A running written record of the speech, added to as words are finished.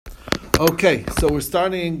Okay, so we're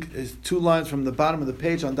starting 2 lines from the bottom of the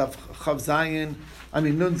page on Daf Chav Zayin,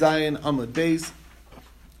 Nun Zayin, Amud Beis.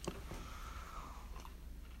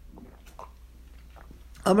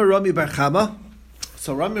 Amar Rami Bar Chama.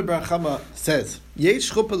 So Rami Bar Chama says,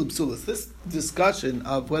 Yesh chuppah l'psulos. This discussion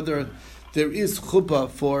of whether there is chuppah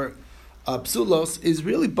for psulos is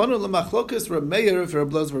really banu l'machlokas Reb Meir for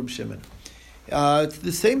Reb Elazar Reb Shimon. It's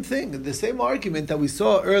the same thing, the same argument that we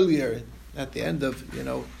saw earlier at the end of,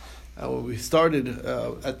 when we started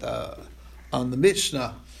on the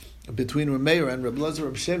Mishnah between Reb Meir and Reb Elazar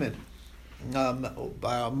Reb Shimon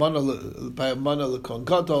by Amana l'Kohen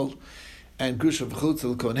Gadol and Grusha v'chutz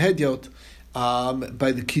l'Kohen Hedyot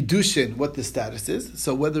by the Kiddushin, what the status is.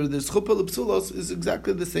 So whether there's chuppah l'psulos is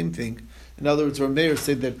exactly the same thing. In other words, Reb Meir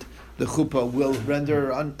said that the chuppah will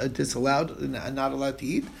render disallowed and not allowed to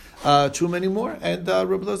eat chum anymore, and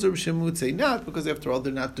Reb Elazar Reb Shimon would say not, because after all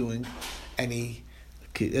they're not doing any.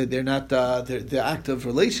 They're not. The act of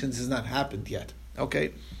relations has not happened yet.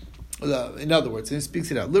 Okay. In other words, and he speaks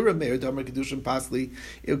it out. Lira Meir Damar Kiddushin Pasli.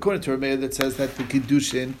 According to Meir, that says that the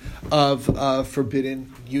Kiddushin of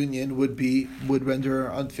forbidden union would render her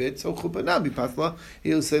unfit. So Chuppah Nami Pasla,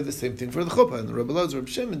 he'll say the same thing for the Chuppah. And the Reb Elazar Reb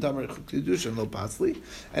Shimon Damar Kiddushin Lo Pasli.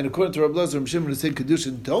 And according to Reb Elazar Reb Shimon, who say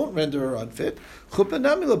Kiddushin don't render her unfit, Chuppah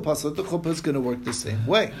Nami Lo Pasla. The Chuppah is going to work the same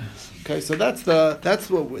way. Okay, so that's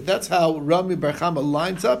how Rami Bar Chama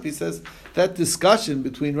lines up. He says that discussion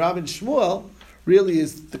between Rav and Shmuel really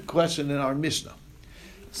is the question in our Mishnah.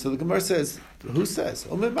 So the Gemara says, who says?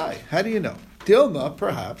 Omebai. How do you know? Dilma,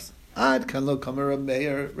 perhaps. Ad kan lo kamer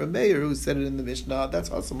Rameir, who said it in the Mishnah. That's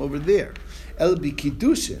awesome over there. El bi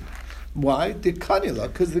kiddushin. Why? The kanila,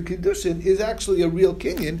 because the kiddushin is actually a real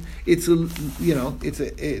kinyan.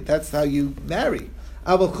 That's how you marry.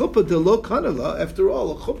 Aval chuppah de lo kanila. After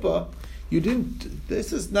all, a chuppah,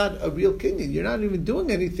 this is not a real kinyan. You're not even doing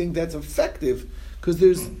anything that's effective, because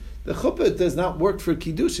the chuppah does not work for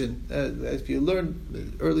kiddushin. If you learn the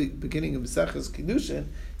early beginning of Maseches Kiddushin, it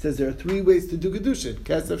says there are 3 ways to do kiddushin: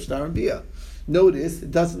 kesef, shtar, and bia. Notice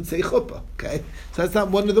it doesn't say chuppah. Okay, so that's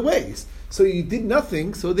not one of the ways. So you did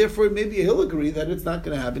nothing. So therefore, maybe he'll agree that it's not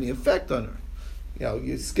going to have any effect on her.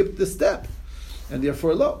 You skipped the step, and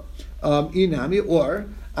therefore lo. Inami or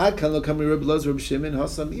Ad kan lo kamer Reb Elazar Reb Shimon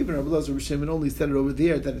Hasam. Even Reb Elazar Reb Shimon only said it over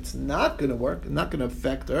there that it's not going to work, not going to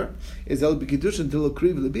affect her. Is el b'kiddushin till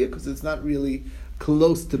kriv lebia, because it's not really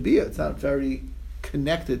close to bia. It's not very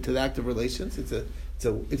connected to the act of relations. It's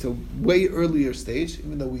a way earlier stage,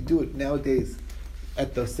 even though we do it nowadays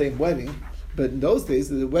at the same wedding. But in those days,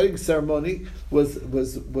 the wedding ceremony was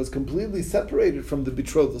completely separated from the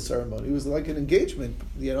betrothal ceremony. It was like an engagement,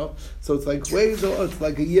 So it's like it's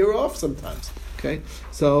like a year off sometimes. Okay,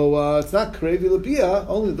 so it's not krevi l'bia.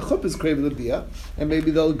 Only the chuppah is krevi l'bia, and maybe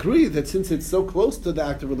they'll agree that since it's so close to the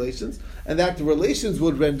act of relations, and the act of relations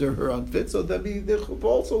would render her unfit, so that the chuppah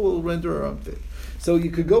also will render her unfit. So you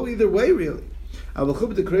could go either way, really. Maybe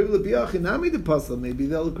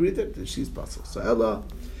they'll agree that she's puzzled. So Ella.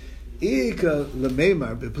 If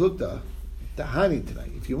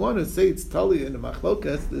you want to say it's tali in a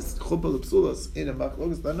machlokas, this chuppah l'psulos in a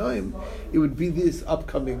machlokas tanoim, it would be this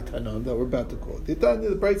upcoming tanon that we're about to quote. The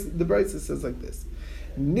Brisa says like this: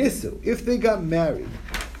 Nisu, if they got married,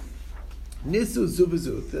 Nisu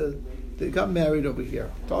zubazu, they got married over here.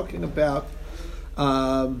 Talking about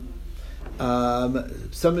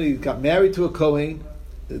somebody got married to a Kohen.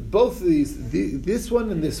 Both of these, this one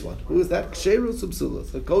and this one. Who is that? Ksheru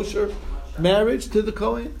subsulos, a kosher marriage to the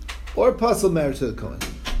Kohen, or pasul marriage to the Kohen.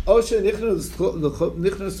 Or they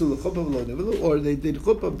did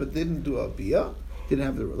chuppah but didn't do a bia, didn't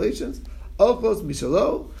have the relations. Ochos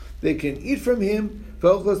mishalo, they can eat from him.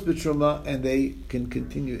 Ochos b'truma, and they can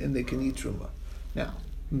continue and they can eat truma. Now,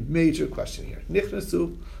 major question here.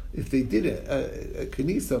 Nichnasu, if they did a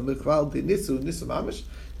kanisa, mechval de nisu mamish.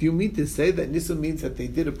 Do you mean to say that nisu means that they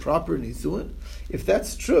did a proper nisuin? If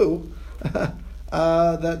that's true,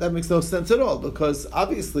 that makes no sense at all, because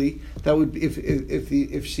obviously that would be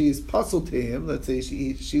if she is puzzled to him. Let's say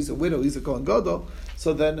she's a widow, he's a kohen gadol.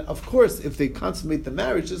 So then, of course, if they consummate the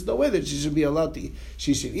marriage, there's no way that she should be allowed to eat.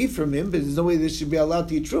 She should eat from him, but there's no way that she should be allowed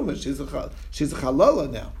to eat truma. She's a halala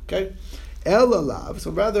now. Okay, elalav. So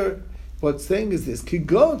rather, what's saying is this: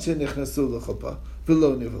 kigon shenichnasu l'chuppah.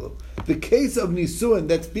 The case of nisuin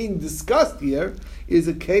that's being discussed here is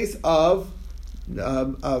a case of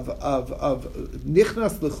nichnas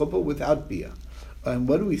l'chuppah without bia. And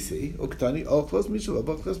what do we see? Uktani ochlos mishalo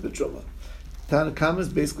b'chlos b'truma. Tanakama is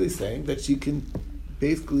basically saying that she can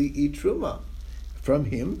basically eat truma from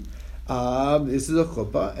him. This is a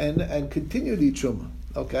chuppah and continue to eat truma.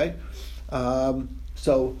 Okay,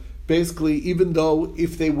 so basically, even though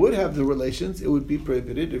if they would have the relations, it would be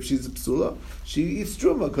prohibited. If she's a psula, she eats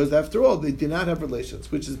truma, because after all, they did not have relations,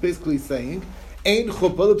 which is basically saying, Ein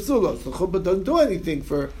chuppah lepsulos. The chuppah doesn't do anything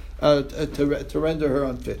for to render her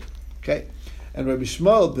unfit. Okay? And Rabbi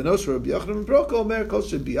Shmuel ben Osher, Rabbi Yochanan ben Broka, Omer kol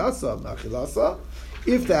shebiasa machilasa.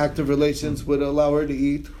 If the act of relations would allow her to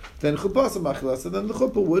eat, then chupasa machilasa, then the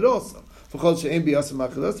chuppah would also. But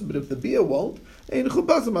if the bia won't, then the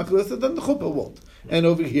chuppah won't. And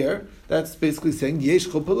over here, that's basically saying yesh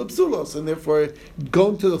chuppah lepsulos, and therefore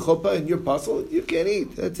going to the chuppah and your puzzle, you can't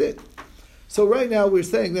eat. That's it. So right now we're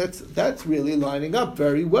saying that's really lining up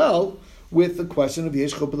very well with the question of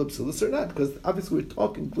yesh chuppah lepsulos or not, because obviously we're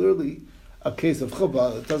talking clearly a case of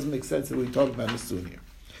chuppah. It doesn't make sense that we talk about nisun here.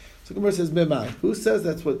 So Gemara says, Memai, who says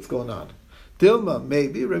that's what's going on? Dilma,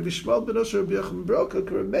 maybe Rabbi Shmuel ben Osher Rabbi Yochanan ben Broka,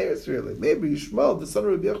 Rameir really. Maybe Shmuel, the son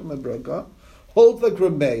of Rabbi Yochanan ben Broka, holds like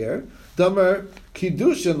Rameir, Damar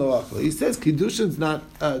Kiddushin loachla. He says Kiddushin's not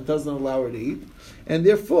doesn't allow her to eat, and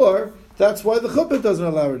therefore that's why the chuppah doesn't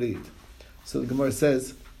allow her to eat. So the Gemara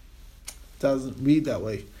says, doesn't read that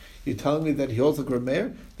way. You're telling me that he holds like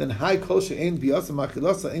Rameir? Then hi kosher ein biyasa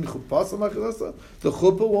machilasa ein chupasa machilasa. The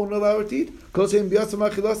chuppah won't allow her to eat. Kosher ein biyasa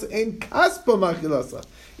machilasa ein kaspa machilasa.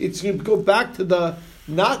 It should go back to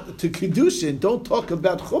not to Kiddushin. Don't talk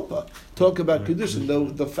about chuppah. Talk about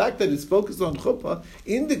Kiddushin. The fact that it's focused on chuppah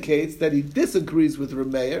indicates that he disagrees with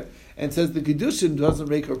Rameir and says the Kiddushin doesn't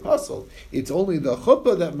make her puzzle. It's only the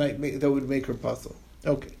chuppah that would make her puzzle.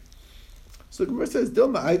 Okay. So the Gemara says,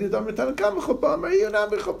 Dilma, I did Tanakama chuppah, Mariyunam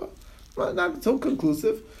chuppah. Well, not so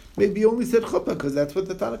conclusive. Maybe he only said chuppah because that's what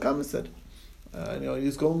the Tanakama said.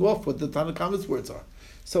 He's going off what the Tanakama's words are.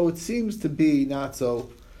 So it seems to be not so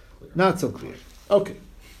clear. Okay,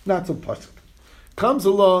 not so pasuk. Comes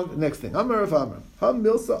along the next thing. Amar Rav Amar. Ham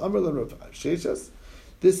Milsa Amar Rav Sheshas.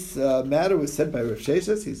 This matter was said by Rav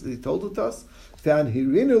Sheshas. He told it to us. Found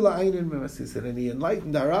Hirinu la'ayin. He said, and he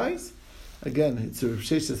enlightened our eyes. Again, it's Rav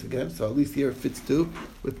Sheshas again. So at least here it fits too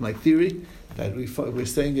with my theory that we're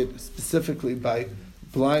saying it specifically by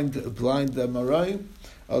blind marayim.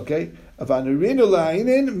 Okay, Avan Hirinu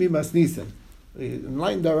la'ayin mimas nisan. He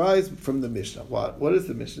enlightened our eyes from the Mishnah. What does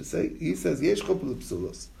the Mishnah say? He says, Yesh chuppah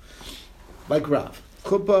lepsulos. Like Rav.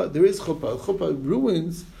 Chuppah, there is chuppah. Chuppah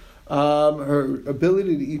ruins her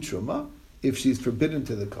ability to eat truma if she's forbidden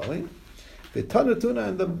to the Kohen. V'tanatuna,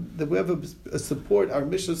 and we have a support, our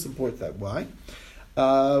Mishnah supports that. Why?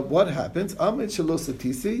 What happens? Amen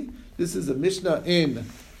shalosatisi. This is a Mishnah in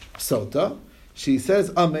Sota. She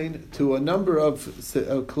says Amen to a number of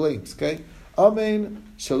claims, okay? Amen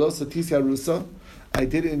shalosatisi arusa. I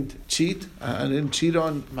didn't cheat. I didn't cheat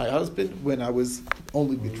on my husband when I was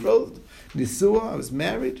only betrothed. Nisua, I was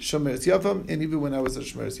married. Shomeres Yavam, and even when I was a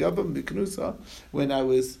Shomeres Yavam, B'Knusa, when I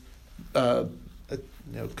was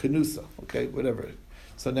Knusa, okay, whatever.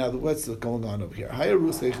 So now, what's going on over here?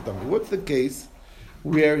 What's the case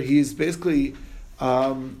where he's basically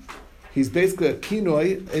a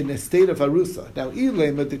kinoi in a state of arusa? Now,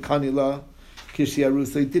 ilema de kanila kishi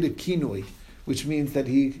arusa, he did a kinoi, which means that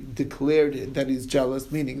he declared that he's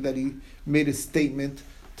jealous, meaning that he made a statement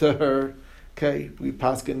to her. Okay, we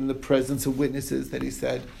paskin in the presence of witnesses that he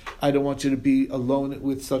said, I don't want you to be alone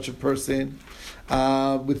with such a person,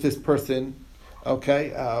 with this person,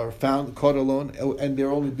 okay, or caught alone, and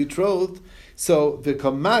they're only betrothed. So the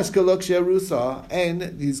kamash galok she'arusa,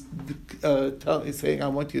 and he's saying, I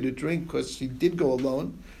want you to drink because she did go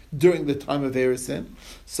alone during the time of Erisin.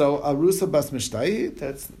 So arusa bas mishtai,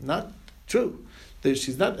 that's not true.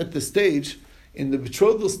 She's not at the stage. In the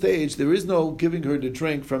betrothal stage, there is no giving her to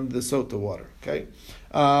drink from the sota water. Okay,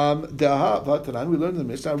 we learned in the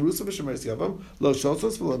Mishnah,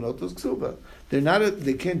 they're not.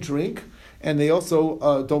 They can't drink, and they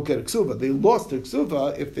also don't get a ksuva. They lost their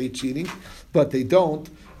ksuva if they're cheating, but they don't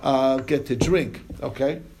get to drink.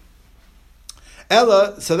 Okay.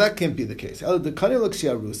 Ella, so that can't be the case. Ella the kanilak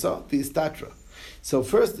shiarusa the istatra. So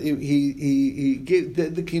first, he gave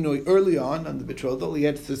the kinoi early on the betrothal. He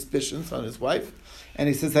had suspicions on his wife. And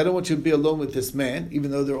he says, I don't want you to be alone with this man,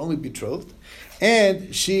 even though they're only betrothed.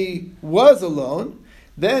 And she was alone.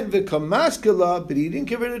 Then, v'kamashkala, but he didn't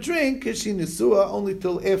give her to drink, because she nisua only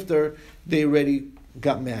till after they already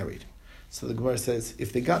got married. So the Gemara says,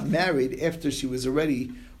 if they got married after she was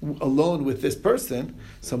already alone with this person,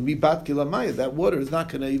 so mibat kilamaya, that water is not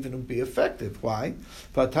going to even be effective. Why?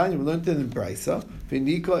 Vatanya, we learned it in Brisa,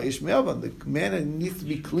 v'nika ishme'avan, the man needs to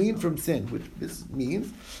be clean from sin, which this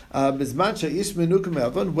means, bizmancha ishmenuka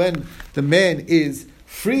me'avan, when the man is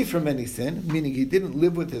free from any sin, meaning he didn't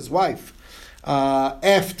live with his wife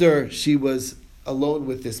after she was alone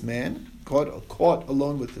with this man, caught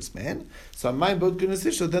alone with this man, so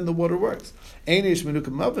then the water works.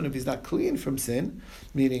 If he's not clean from sin,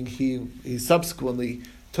 meaning he subsequently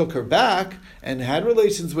took her back and had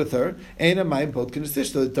relations with her, it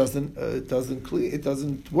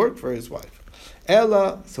doesn't work for his wife.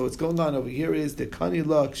 Ella, so what's going on over here is the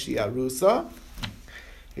kanila kshiarusa.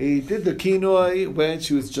 He did the kinoi when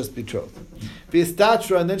she was just betrothed.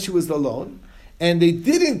 V'istatra, and then she was alone. And they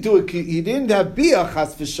didn't do it. He didn't have bia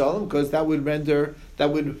chas v'shalom because that would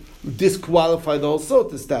disqualify the whole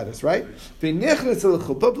sota status, right? And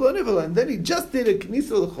then he just did a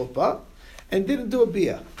knisa l'chuppah and didn't do a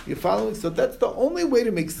bia. You following? So that's the only way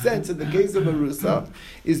to make sense in the case of Arusa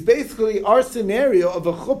is basically our scenario of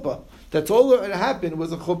a chuppah. That's all that happened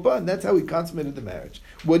was a chuppah, and that's how he consummated the marriage.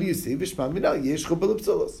 What do you see? V'shma mina yesh chuppah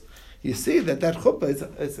l'psulos. You see that chuppah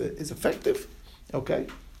is effective, okay?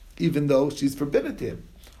 Even though she's forbidden to him.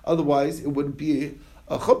 Otherwise, it wouldn't be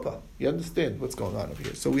a chuppah. You understand what's going on over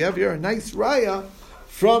here. So we have here a nice raya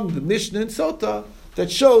from the Mishnah and Sota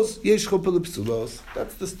that shows yesh chuppah l'psulos.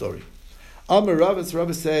 That's the story. Amar Rav,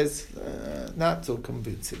 Rav says, not so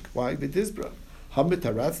convincing. Why? B'dizbra. Hamid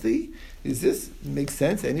is this makes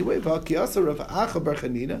sense anyway? The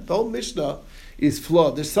whole Mishnah is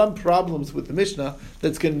flawed. There's some problems with the Mishnah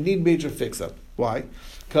that's going to need major fix-up. Why?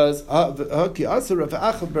 Because it came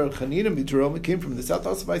from the south.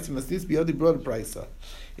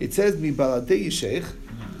 It says,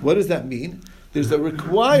 what does that mean? There's a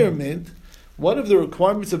requirement. One of the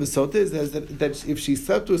requirements of a sota is that if she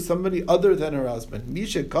slept with somebody other than her husband,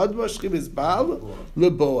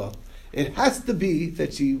 it has to be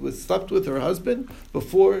that she was slept with her husband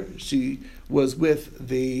before she was with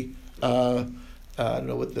the I don't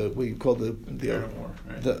know what you call the paramour,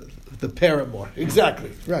 right? the paramour.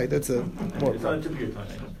 Exactly. Right. That's a more. It's on the tip of your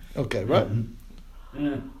tongue. Okay. Right.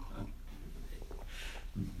 Mm-hmm.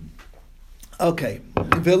 Okay.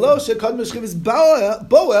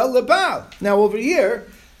 Now over here,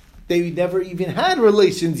 they never even had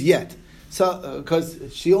relations yet. So, because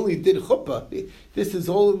she only did chuppah, this is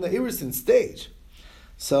all in the irrison stage.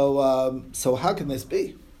 So how can this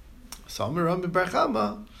be? So Amiram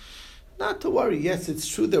Barchama, not to worry. Yes, it's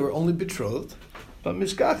true they were only betrothed, but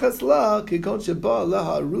mishkachas la kikon sheba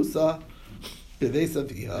la harusa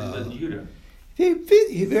bevesaviha. He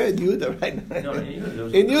read Yehuda, right? No,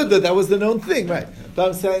 in Yehuda, that was the known thing, right? But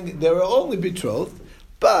I'm saying they were only betrothed,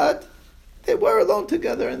 but they were alone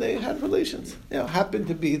together and they had relations. Happened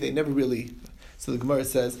to be, they never really. So the Gemara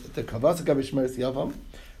says, the Kavasaka B'Shmeres Yavam.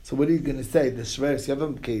 So what are you going to say, the Shmeres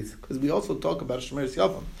Yavam case? Because we also talk about Shmeres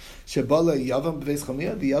Yavam. Shebala Yavam B'Veis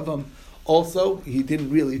Chamiyah. The Yavam also, he didn't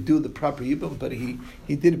really do the proper Yibam, but he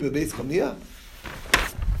did it B'Veis Chamiyah.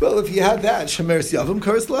 Well, if you had that, Shmeres Yavam,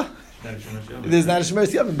 Kursla, there's not a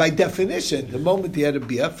Shmeres Yavam. By definition, the moment he had a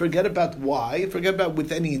bia, forget about why, forget about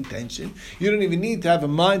with any intention. You don't even need to have a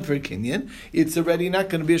mind for a kinyan. It's already not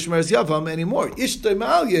going to be a Shmeres Yavam anymore. Ishtay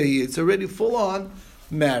Ma'al Yahi, it's already full on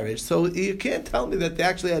marriage. So you can't tell me that they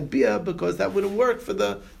actually had bia because that wouldn't work for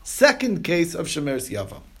the second case of Shmeres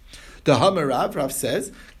Yavam. The Hamar Rav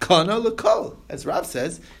says, Kana L'Kol. As Rav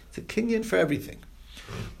says, it's a kinyan for everything.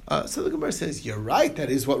 So the Gemara says, you're right, that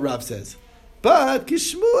is what Rav says. But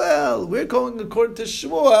Kishmuel, we're going according to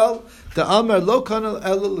Shmuel. The Amar lo kanal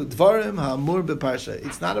elul dvarim ha'amur beparsha.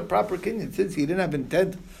 It's not a proper kinyan since he didn't have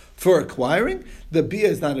intent for acquiring. The bia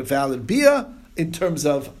is not a valid bia in terms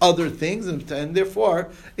of other things, and therefore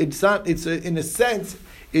it's not. It's in a sense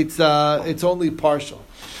it's only partial.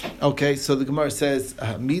 Okay, so the Gemara says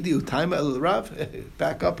midi utaima el Rav.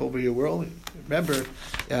 Back up over here. Remember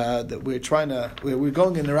that we're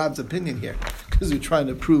going in the Rav's opinion here because we're trying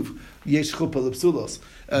to prove yesh chuppah l'psulos.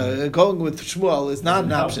 Going with Shmuel is not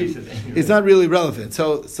an option. It's not really relevant.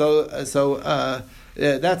 So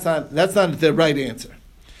that's not the right answer,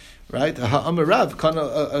 right? Rav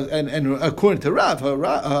and according to Rav,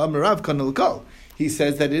 Rav he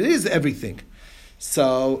says that it is everything.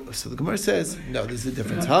 So the Gemara says no. There's a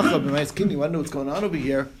difference. You want to know what's going on over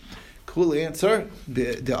here? Cool answer.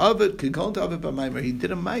 The Ovid could go into Ovid b'maimer. He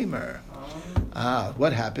did a maimer.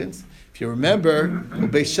 What happens? If you remember,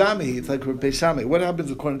 Beishami, it's like Beishami. What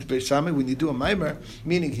happens according to Beishami when you do a maimer?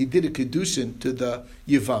 Meaning he did a kedushin to the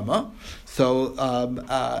yivama. So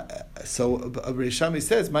Beishami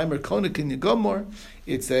says maimer konik in yigomor.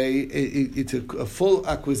 It's a full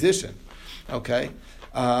acquisition. Okay.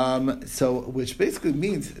 So, which basically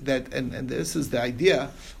means that, and this is the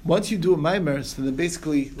idea, once you do a maimer, so then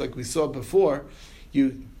basically, like we saw before,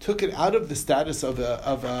 you took it out of the status of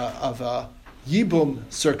a yibum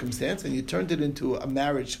circumstance, and you turned it into a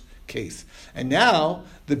marriage case. And now,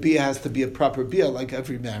 the bia has to be a proper bia, like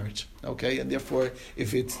every marriage. Okay, and therefore,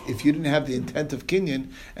 if you didn't have the intent of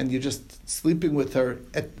kinyan and you're just sleeping with her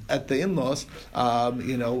at the in-laws,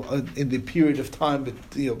 in the period of time,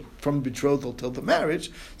 from betrothal till the marriage,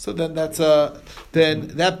 so then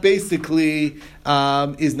that basically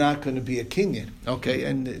is not going to be a kinyan. Okay,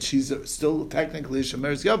 and she's still technically a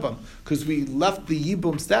shemeres yavam because we left the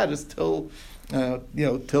yibum status till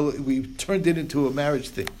we turned it into a marriage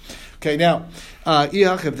thing. Okay, now,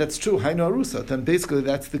 if that's true, Hainu Arusa, then basically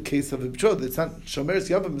that's the case of a betrothed. It's not, Shomeres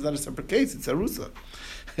Yavam is not a separate case, it's Arusa.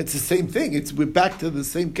 It's the same thing, we're back to the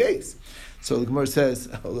same case. So the Gemara says,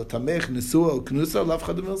 why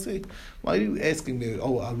are you asking me?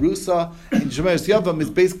 Arusa and Shomeres Yavam is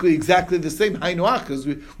basically exactly the same, Hainu Ach, because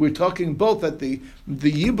we're talking both that the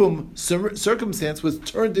Yibum circumstance was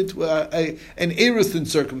turned into an Erusin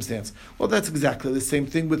circumstance. Well, that's exactly the same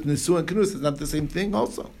thing with Nisua and Knusa. It's not the same thing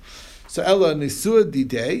also. So Ella Nisua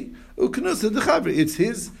Didei Uknusa Dechavri. It's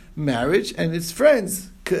his marriage and his friends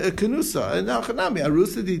Knusa and Achanami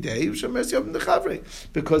Arusa Didei Shemeres Yavam Dechavri.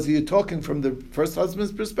 Because you're talking from the first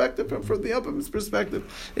husband's perspective and from the husband's perspective.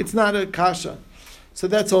 It's not a kasha. So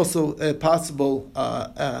that's also a possible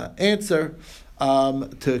answer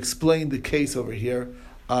to explain the case over here.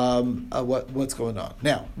 What's going on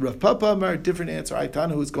now? Rav Papa Amar, different answer.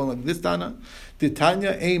 Aitana, who's going like this Tana?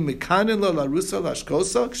 Titanya ein mekanin la larusa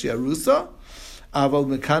lashkosa kshi arusa, aval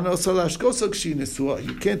mekanin osa lashkosa kshi nesua.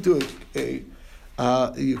 You can't do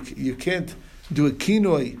you can't do a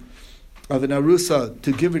kinoi of an arusa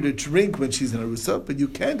to give her to drink when she's an arusa, but you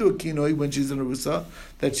can do a kinoi when she's an arusa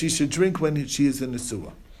that she should drink when she is in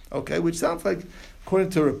nesua. Okay, which sounds like, according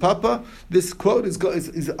to Rav Papa, this quote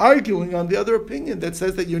is arguing on the other opinion that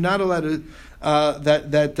says that you're not allowed to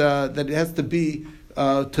that it has to be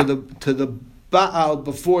to the Baal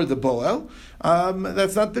before the Boel.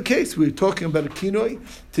 That's not the case. We're talking about a kinoi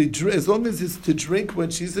as long as it's to drink when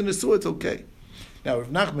she's in a suah, it's okay. Now, Rav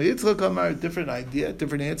Nachman Yitzchak Amar, a different idea,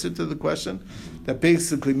 different answer to the question that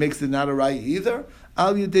basically makes it not a raya either.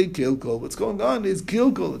 Al Yedei Gilgul. What's going on is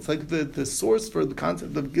Gilgul. It's like the source for the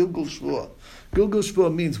concept of Gilgul Shvuah. Gilgul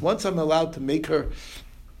Shvuah means once I'm allowed to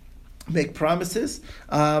make promises,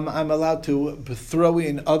 I'm allowed to throw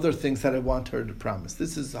in other things that I want her to promise.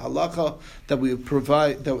 This is halacha that we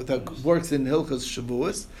provide that works in Hilchos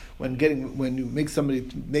Shavuos. When you make somebody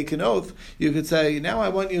make an oath, you could say, now I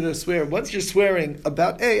want you to swear. Once you're swearing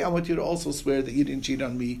about A, I want you to also swear that you didn't cheat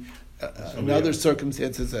on me in other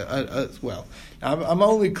circumstances as well. Now, I'm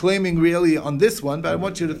only claiming really on this one, but I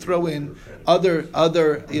want you to throw in other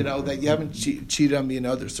that you haven't cheated on me in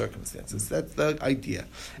other circumstances. That's the idea,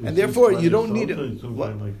 and therefore you don't need it.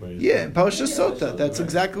 Yeah, in Parashas Sota, that's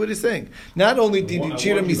exactly what he's saying. Not only did you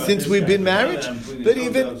cheat on me since we've been married, but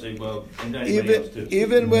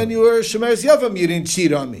even when you were Shemeres Yavam, you didn't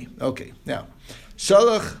cheat on me. Okay, now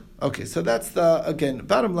Shalach. Okay, so that's the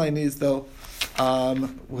bottom line is though.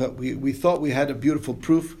 We thought we had a beautiful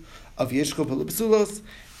proof of Yesh Chuppah L'Psulos,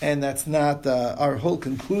 and that's not our whole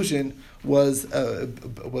conclusion was that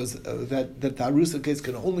the Arusa case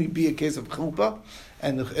can only be a case of Chuppah,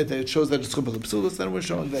 and it shows that it's Chuppah L'Psulos, and we're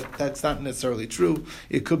showing that that's not necessarily true.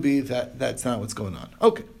 It could be that that's not what's going on.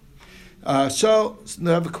 Okay. So I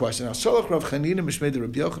have a question. Now, Shalach Rav Chanina Mishmei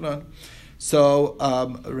Rabbi Yochanan. So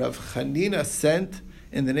Rav Chanina sent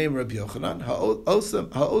in the name of Rabbi Yochanan, ha'osam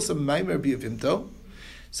maimer b'yavimto,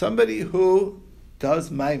 somebody who does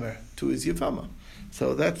maimer to his yavama.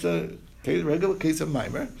 So that's a regular case of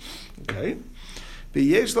maimer. Okay.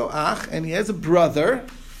 V'yesh lo ach, and he has a brother,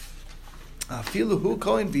 afilu hu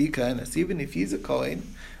kohen v'yikanes, even if he's a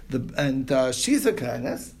kohen, and she's a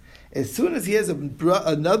kohenes, as soon as he has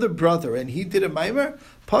another brother and he did a maimer,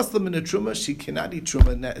 paslam in a truma, she cannot eat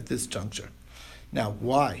truma at this juncture. Now,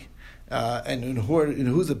 why? And in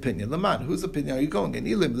whose opinion? Laman, whose opinion are you going? And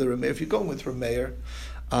Elim, the Rameir, if you're going with Rameir,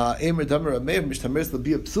 Emer Damer Rameir, Mishtameres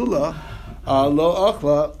L'Bia Psula, Lo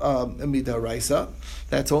Achla, Midaraisa.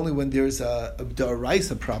 That's only when there's a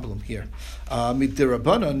Daraisa problem here.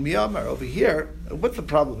 Midirabanan, Miyamar, over here, what's the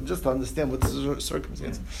problem? Just to understand what's the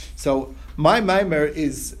circumstance. So, my Maimer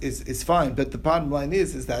is fine, but the bottom line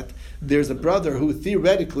is that there's a brother who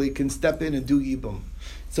theoretically can step in and do Yibum.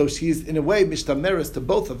 So she's in a way mishtameres to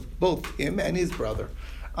both him and his brother.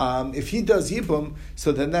 If he does yibum,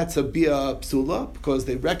 so then that's a bia psula because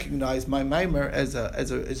they recognize my mimer as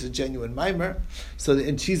a genuine mimer. So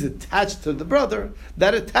and she's attached to the brother.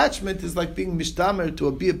 That attachment is like being mishtamer to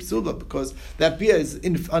a bia psula because that bia is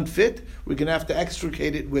unfit. We're going to have to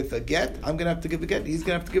extricate it with a get. I'm going to have to give a get. He's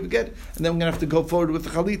going to have to give a get, and then we're going to have to go forward with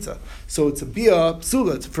the chalitza. So it's a bia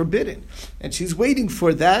psula. It's forbidden, and she's waiting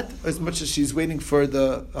for that as much as she's waiting for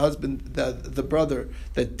the husband, the brother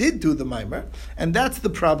that did do the mimer, and that's the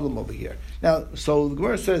problem over here. Now, so the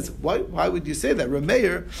Gemara says, why would you say that?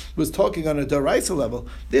 Rameir was talking on a Daraisa level.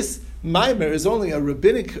 This Maimer is only a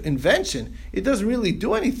rabbinic invention. It doesn't really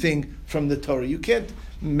do anything from the Torah. You can't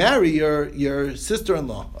marry your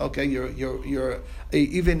sister-in-law. Okay,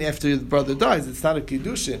 even after the brother dies, it's not a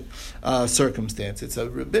kiddushin circumstance. It's a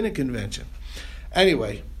rabbinic invention.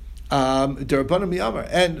 Anyway. Derabana miyamar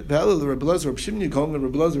and the Rebbe Elazar Reb Shimon. You going with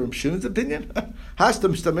Rebbe Elazar Reb Shimon's opinion?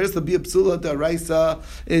 Hashtam shtameres to be a psula daraisa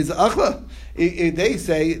is achla. They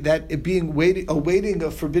say that awaiting a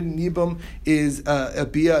forbidden yibum is a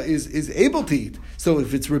bia is able to eat. So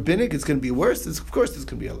if it's rabbinic, it's going to be worse. Of course, it's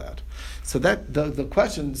going to be allowed. So that the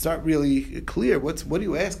questions aren't really clear. What are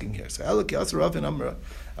you asking here? So Alaki Asa Ravin Amra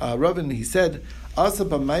Ravin, he said Asa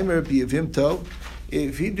b'maimer b'yavimto.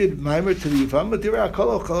 If he did maimer to the Yivam,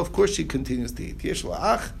 of course she continues to eat. Yesh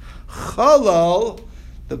la'ach chalal.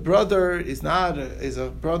 The brother is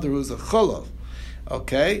a brother who's a chalal.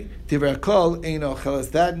 Okay, divrei kol eino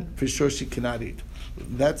chalas. That for sure she cannot eat.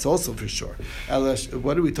 That's also for sure.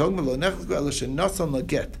 What are we talking about? We're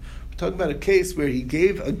talking about a case where he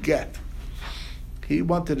gave a get. He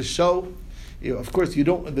wanted to show. Of course,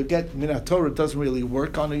 the get minat Torah doesn't really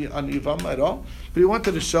work on Yivam at all. But he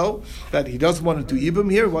wanted to show that he doesn't want to do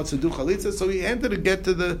Yibam here, he wants to do Chalitza, so he handed a get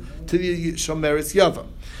to the Shomeris Yavam.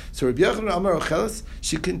 So Rabbi Yochanan Amar Ocheles,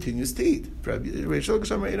 she continues to eat. Rabbi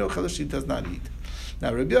Shlomo Amar Eino Ocheles, she does not eat.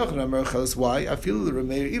 Now Rabbi Yochanan Amar Ocheles, why? I feel the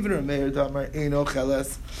Rameir, even Rameir Amar Eino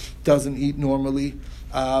Ocheles doesn't eat normally.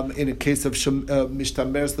 In a case of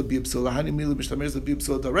mishtameres lebibsula, hani milu mishtameres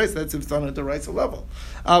lebibsula daraisa. That's if it's on a daraisa level.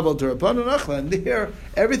 Aval derabbanan achla, and there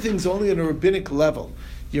everything's only on a rabbinic level.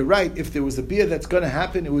 You're right. If there was a bia that's going to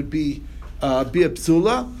happen, it would be bia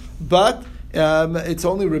psula, but it's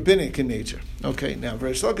only rabbinic in nature. Okay, now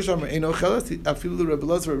Reish Lakish Amar Eino Chelas, Afilu Rebbe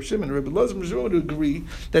Elazar Reb Shimon. Rebbe Elazar Reb Shimon would agree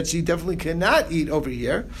that she definitely cannot eat over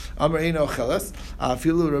here. Amar Eino Chelas,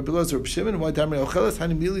 Afilu Rebbe Elazar Reb Shimon. Why Amar Eino Chelas?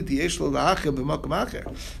 Hanimili Diesh Lo La'achel B'Makom Acher.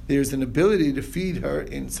 There's an ability to feed her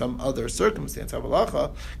in some other circumstance.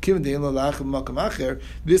 Avalacha Kim Dein Lo La'achel B'Makom Acher.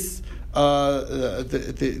 This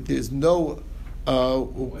there's no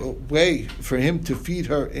way for him to feed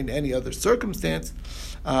her in any other circumstance.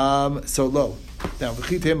 So low. Now, what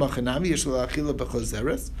are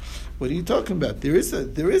you talking about? There is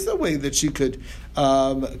a way that she could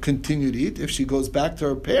continue to eat if she goes back to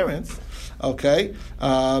her parents. Okay,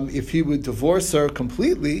 if he would divorce her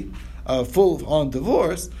completely, full on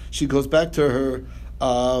divorce, she goes back to her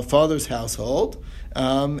father's household,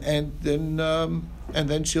 and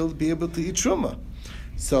then she'll be able to eat truma.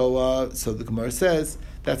 So the Gemara says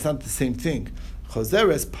that's not the same thing.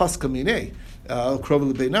 Choseres paska minei.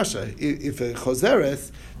 If a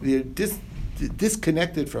choseres, they're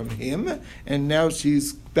disconnected from him, and now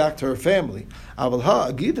she's back to her family.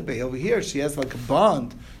 Over here, she has like a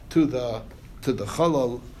bond to the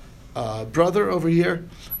chalal brother over here,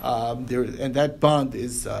 and that bond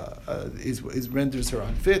is renders her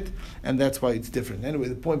unfit, and that's why it's different. Anyway,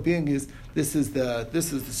 the point being is this is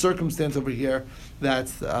the circumstance over here.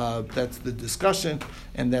 That's the discussion,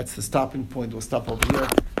 and that's the stopping point. We'll stop over here.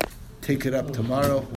 Take it up tomorrow.